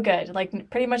did so good. Like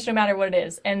pretty much no matter what it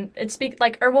is. And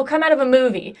or we'll come out of a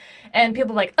movie and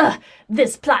people are like, ugh,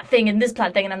 this plot thing and this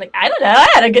plot thing. And I'm like, I don't know. I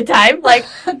had a good time. Like,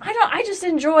 I just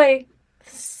enjoy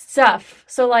stuff.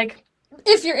 So like,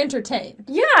 If you're entertained.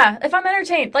 yeah, if I'm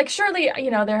entertained, like surely,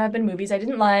 there have been movies I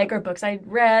didn't like or books I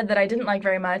read that I didn't like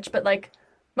very much. But like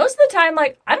most of the time,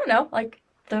 like, I don't know, like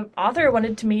the author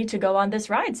wanted me to go on this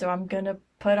ride. So I'm going to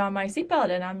put on my seatbelt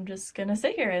and I'm just going to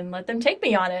sit here and let them take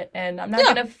me on it. And I'm not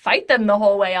Yeah. going to fight them the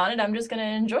whole way on it. I'm just going to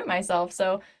enjoy myself.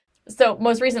 So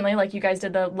most recently, like you guys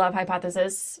did the Love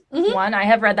Hypothesis Mhm. one. I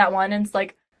have read that one and it's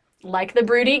like the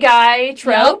broody guy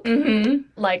trope. Mm-hmm.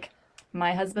 Like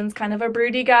my husband's kind of a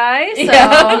broody guy. So Yeah.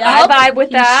 I vibe with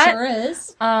He that. sure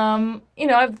is.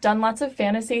 I've done lots of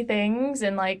fantasy things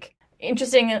and like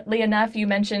interestingly enough, you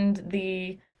mentioned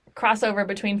the crossover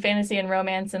between fantasy and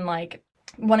romance and like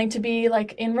wanting to be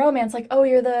like in romance, like, oh,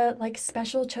 you're the like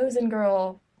special chosen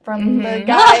girl from the Mhm.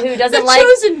 guy who doesn't the like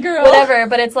chosen girl. whatever,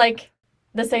 but it's like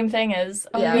the same thing as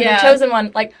Yeah. you're Yeah. the chosen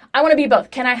one. Like I want to be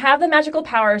both. Can I have the magical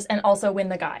powers and also win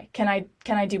the guy? Can I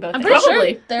do both? I'm things? pretty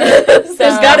Probably. sure there.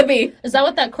 There's gotta be. Is that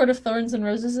what that Court of Thorns and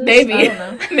Roses is? Maybe. I don't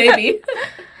know. Maybe.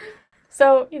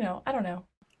 So, I don't know.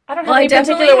 I don't have Well, I any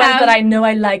definitely particular ones have- that I know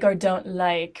I like or don't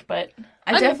like, but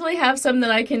I definitely have some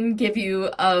that I can give you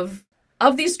of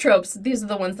these tropes. These are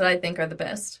the ones that I think are the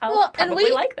best. I'll Well, and probably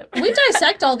we- like them. We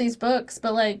dissect all these books,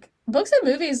 but like books and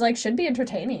movies like should be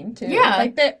entertaining too. Yeah.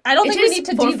 Like I don't It think we is need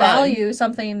to for fun. devalue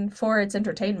something for its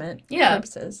entertainment Yeah.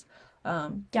 purposes.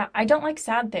 Yeah, I don't like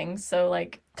sad things, so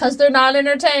like, Because they're not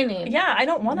entertaining. yeah, I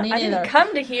don't want to. Me I didn't neither.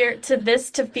 come to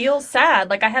this to feel sad.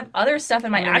 Like I have other stuff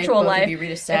in my I'm gonna make actual both life. Of you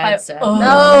read a sad, I- sad. Oh.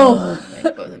 No.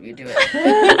 Make both of you do it.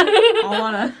 I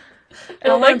wanna. I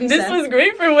And I'm wanna like, be this sad. was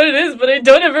great for what it is, but I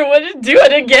don't ever want to do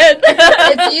it again.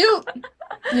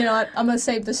 If you know what, I'm gonna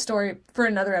save this story for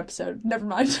another episode. Never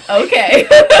mind. Okay.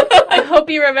 I hope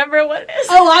you remember what it is.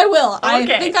 Oh, I will.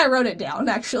 Okay. I think I wrote it down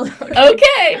actually.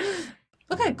 Okay.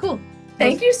 Okay, cool.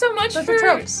 Thank you so much Those for are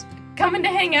tropes. coming to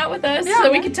hang out with us Yeah.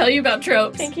 so we could tell you about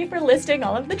tropes. Thank you for listing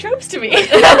all of the tropes to me.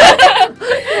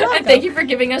 And thank you for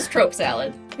giving us trope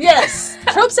salad. Yes,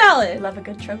 trope I salad. love a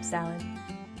good trope salad.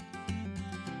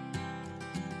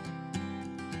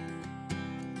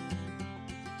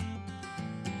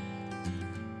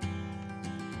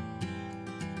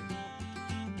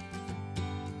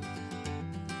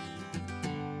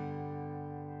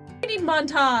 Reading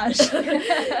montage.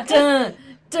 Dun,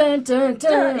 dun, dun,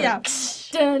 dun. Yeah.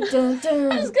 Dun, dun, dun.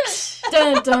 That was good.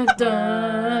 Dun, dun,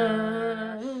 dun.